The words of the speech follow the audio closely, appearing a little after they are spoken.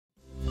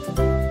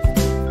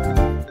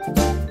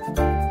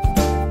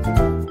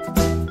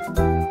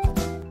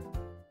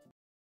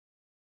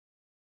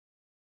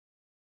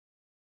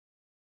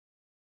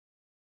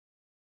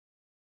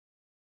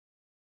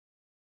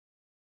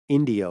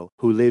Indio,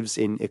 who lives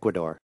in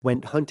Ecuador,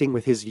 went hunting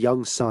with his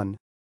young son.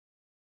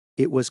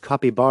 It was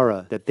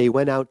capybara that they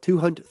went out to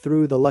hunt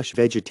through the lush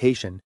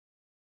vegetation.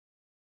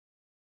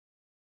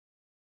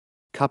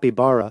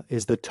 Capybara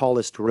is the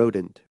tallest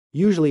rodent,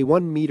 usually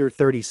 1 meter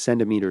 30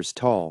 centimeters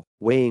tall,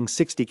 weighing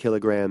 60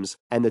 kilograms,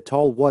 and the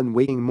tall one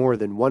weighing more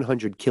than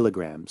 100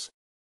 kilograms.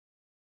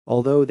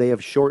 Although they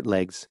have short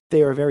legs,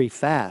 they are very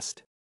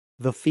fast.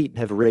 The feet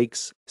have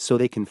rakes, so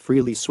they can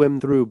freely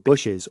swim through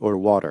bushes or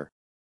water.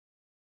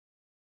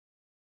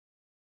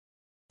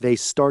 They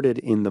started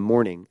in the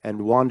morning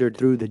and wandered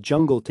through the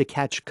jungle to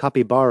catch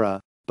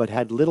capybara, but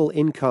had little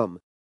income.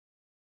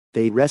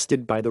 They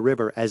rested by the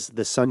river as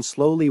the sun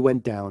slowly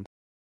went down.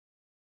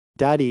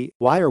 "Daddy,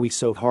 why are we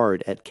so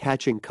hard at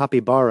catching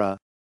capybara?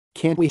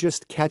 Can't we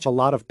just catch a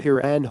lot of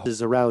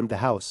piranhas around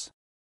the house?"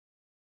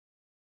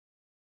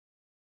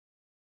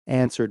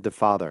 answered the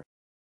father.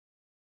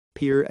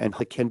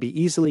 Piranha can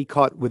be easily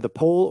caught with a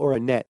pole or a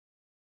net,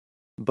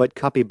 but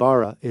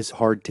capybara is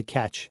hard to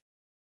catch.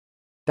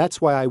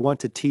 That's why I want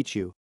to teach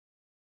you.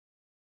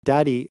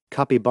 "Daddy,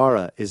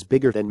 capybara is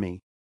bigger than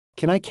me.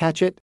 Can I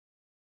catch it?"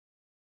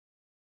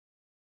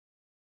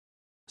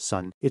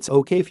 "Son, it's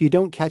okay if you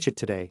don't catch it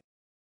today."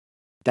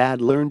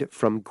 Dad learned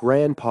from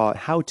Grandpa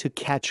how to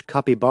catch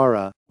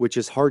capybara, which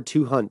is hard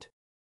to hunt.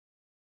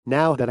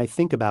 Now that I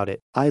think about it,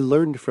 I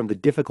learned from the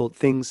difficult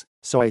things,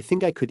 so I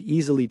think I could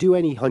easily do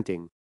any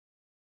hunting.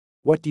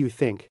 What do you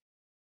think?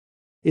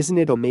 Isn't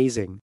it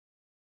amazing?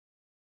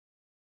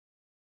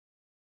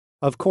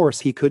 Of course,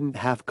 he couldn't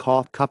have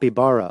caught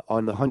capybara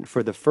on the hunt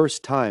for the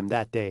first time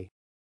that day.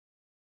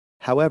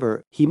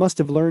 However, he must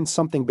have learned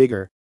something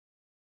bigger.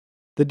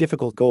 The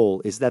difficult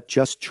goal is that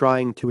just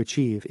trying to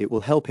achieve it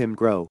will help him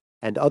grow,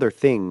 and other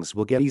things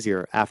will get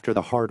easier after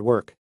the hard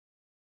work.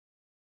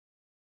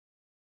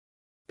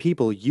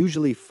 People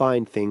usually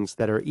find things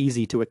that are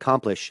easy to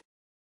accomplish.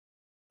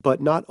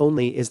 But not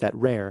only is that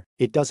rare,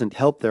 it doesn't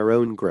help their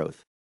own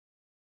growth.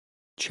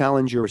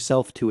 Challenge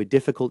yourself to a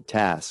difficult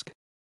task.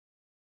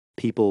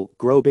 People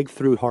grow big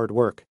through hard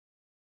work.